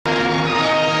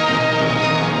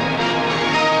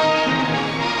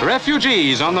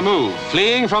Refugees on the move,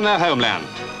 fleeing from their homeland.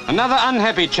 Another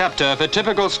unhappy chapter of a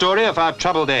typical story of our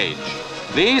troubled age.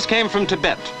 These came from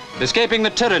Tibet, escaping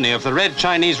the tyranny of the Red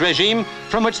Chinese regime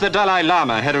from which the Dalai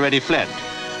Lama had already fled.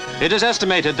 It is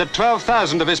estimated that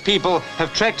 12,000 of his people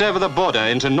have trekked over the border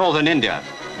into northern India.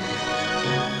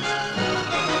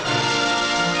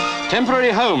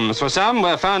 Temporary homes for some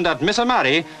were found at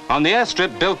Missamari on the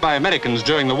airstrip built by Americans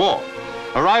during the war.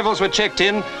 Arrivals were checked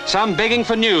in, some begging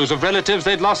for news of relatives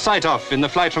they'd lost sight of in the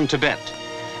flight from Tibet.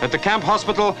 At the camp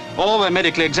hospital, all were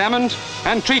medically examined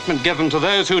and treatment given to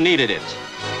those who needed it.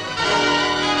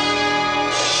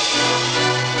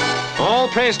 All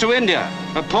praise to India,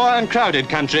 a poor and crowded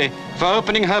country, for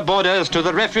opening her borders to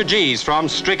the refugees from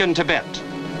stricken Tibet.